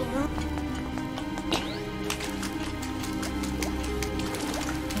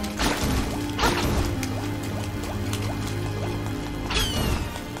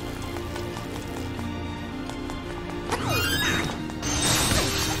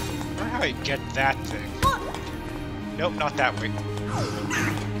 How I get that thing? Nope, not that way.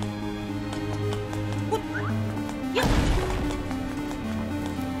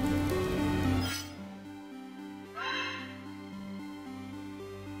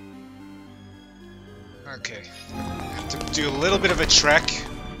 Okay, have to do a little bit of a trek.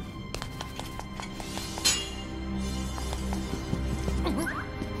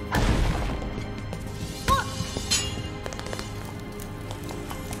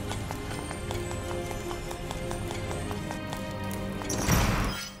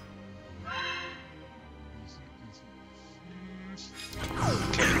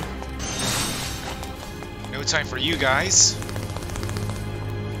 Okay. No time for you guys.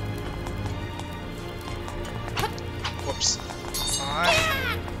 Whoops.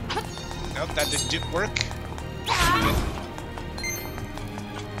 Nope, that didn't work.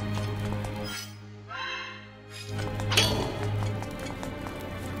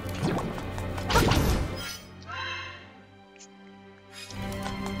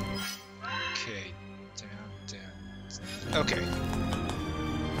 Okay, down. Okay.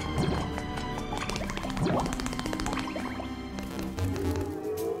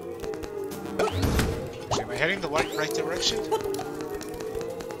 Am I heading the right direction?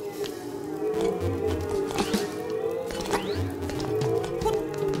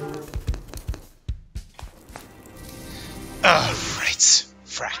 Right.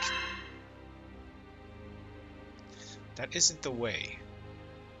 Frack. That isn't the way.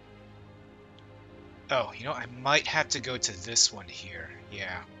 Oh, you know, I might have to go to this one here.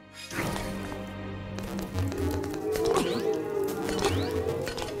 Yeah.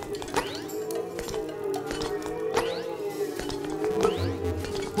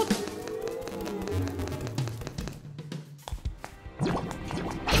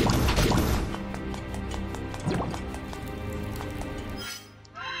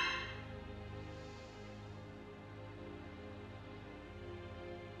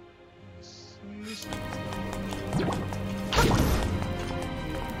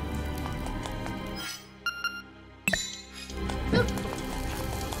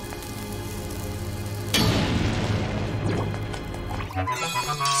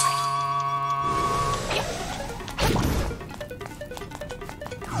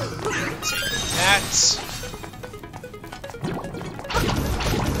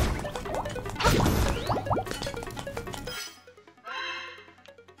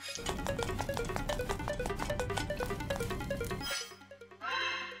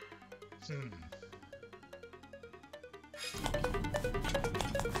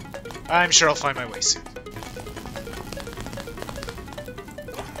 I'm sure I'll find my way soon.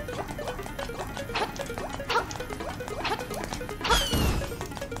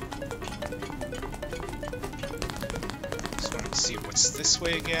 Just wanted to see what's this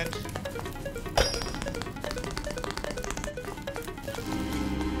way again.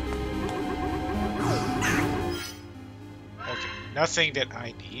 Okay, nothing that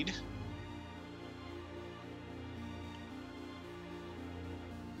I need.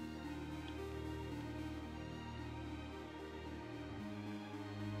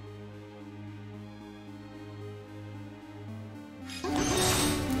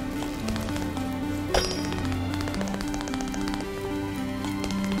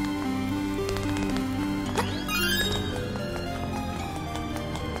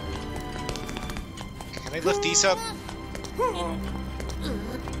 Can I lift these up?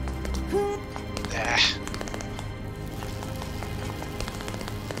 Ah.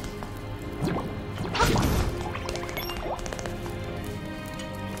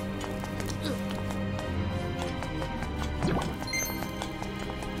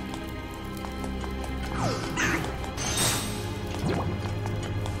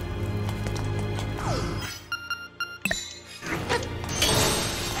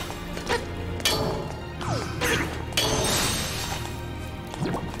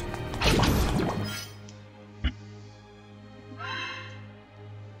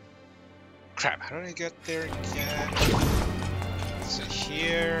 Crap, how did I get there again? So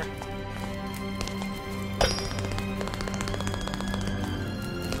here...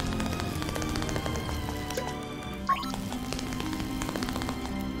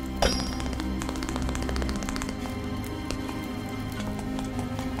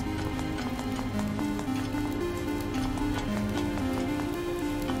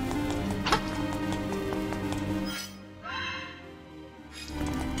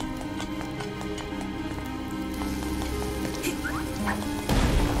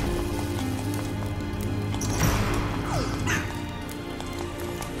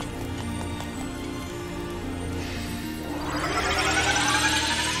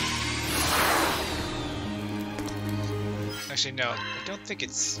 Actually, no, I don't think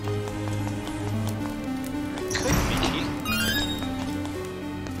it's... Could be.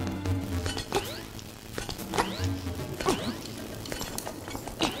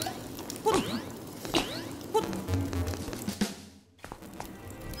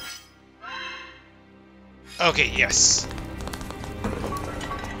 Okay, yes.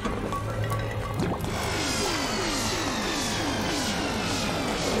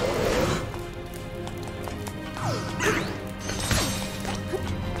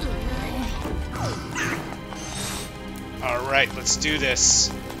 Alright, let's do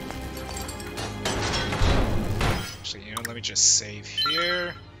this. Actually, you know, let me just save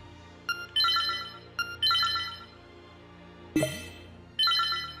here.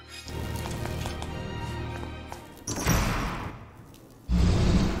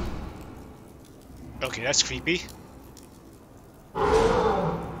 Okay, that's creepy.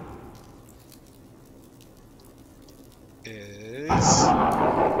 Is...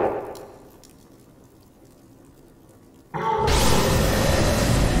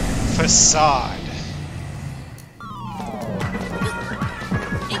 Facade.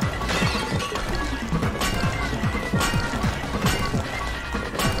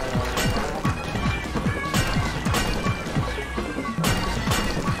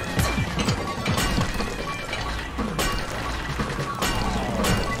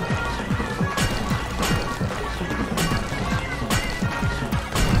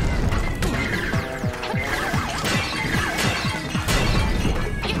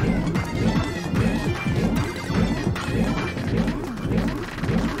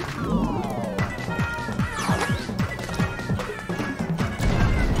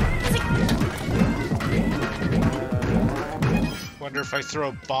 Wonder if I throw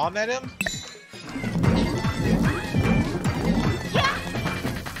a bomb at him?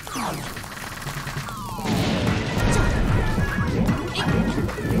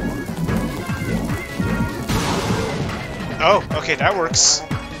 Oh, okay, that works.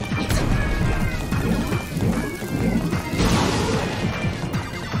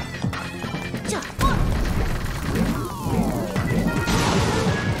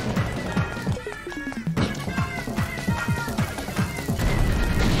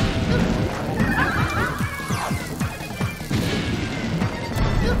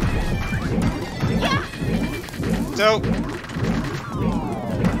 Dope.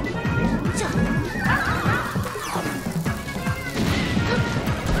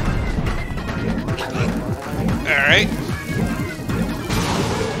 Alright.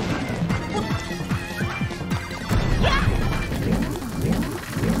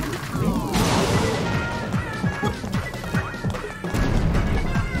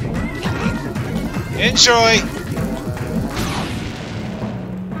 Enjoy!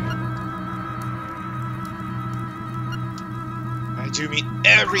 I do mean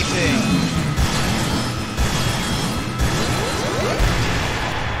everything!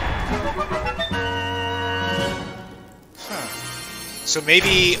 So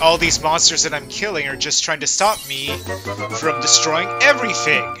maybe all these monsters that I'm killing are just trying to stop me from destroying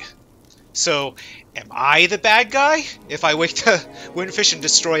everything. So, am I the bad guy? If I wake the windfish and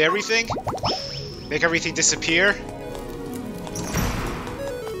destroy everything? Make everything disappear?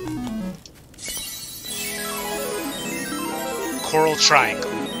 Coral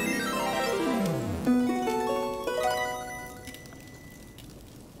Triangle.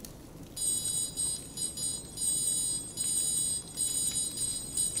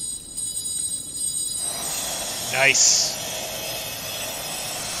 Nice.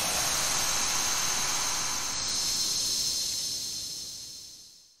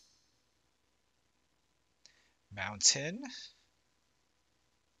 Mountain.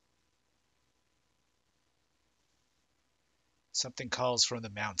 Something calls from the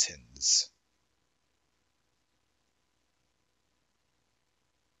mountains.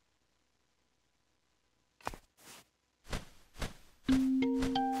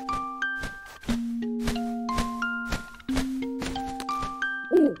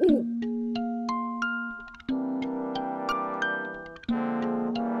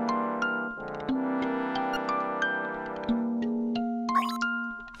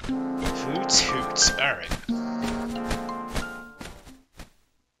 Hoot hoot. Alright.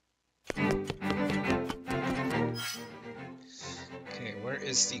 Okay, where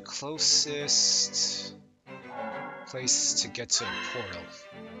is the closest place to get to a portal?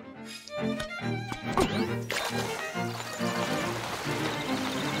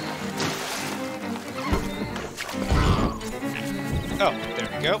 Oh, there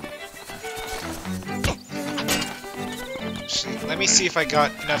we go. Actually, let me see if I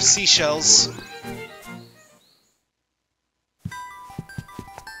got enough seashells.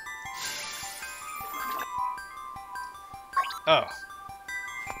 Oh.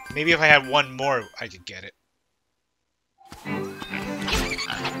 Maybe if I had one more, I could get it.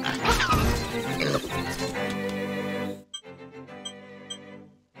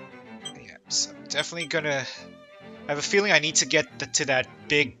 Yeah, so definitely gonna... I have a feeling I need to get to that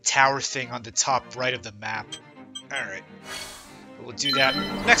big tower thing on the top right of the map. Alright. We'll do that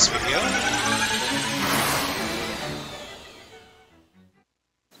next video.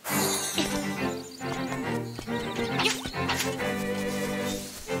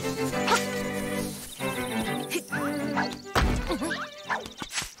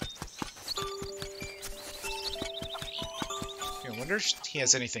 I wonder if he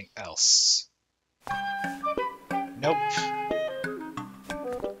has anything else. Nope.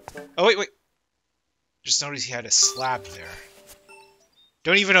 Oh, wait. Just noticed he had a slab there.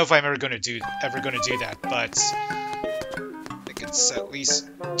 Don't even know if I'm ever gonna do that, but I think it's at least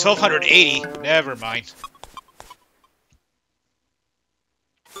 1280. Never mind.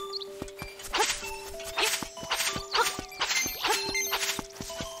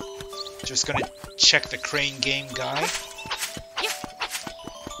 Just gonna check the crane game guy.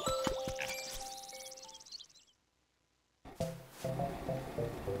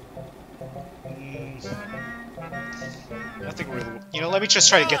 Nothing really... You know, let me just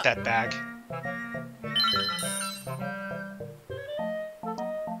try to get that bag.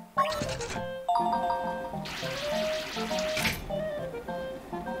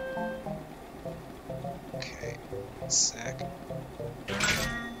 Okay, 1 sec.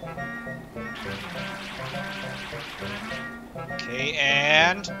 Okay,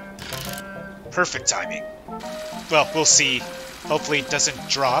 and... Perfect timing. Well, we'll see. Hopefully it doesn't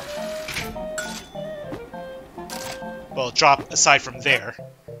drop. Well, drop aside from there.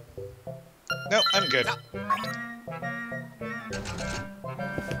 No, I'm good.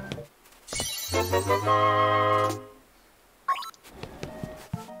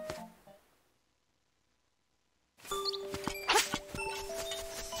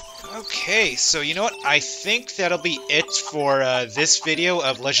 Okay, so you know what? I think that'll be it for this video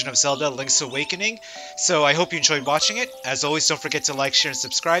of Legend of Zelda Link's Awakening. So I hope you enjoyed watching it. As always, don't forget to like, share, and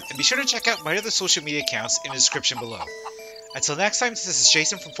subscribe. And be sure to check out my other social media accounts in the description below. Until next time, this is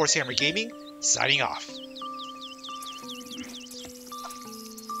Jason from Hammer Gaming, signing off.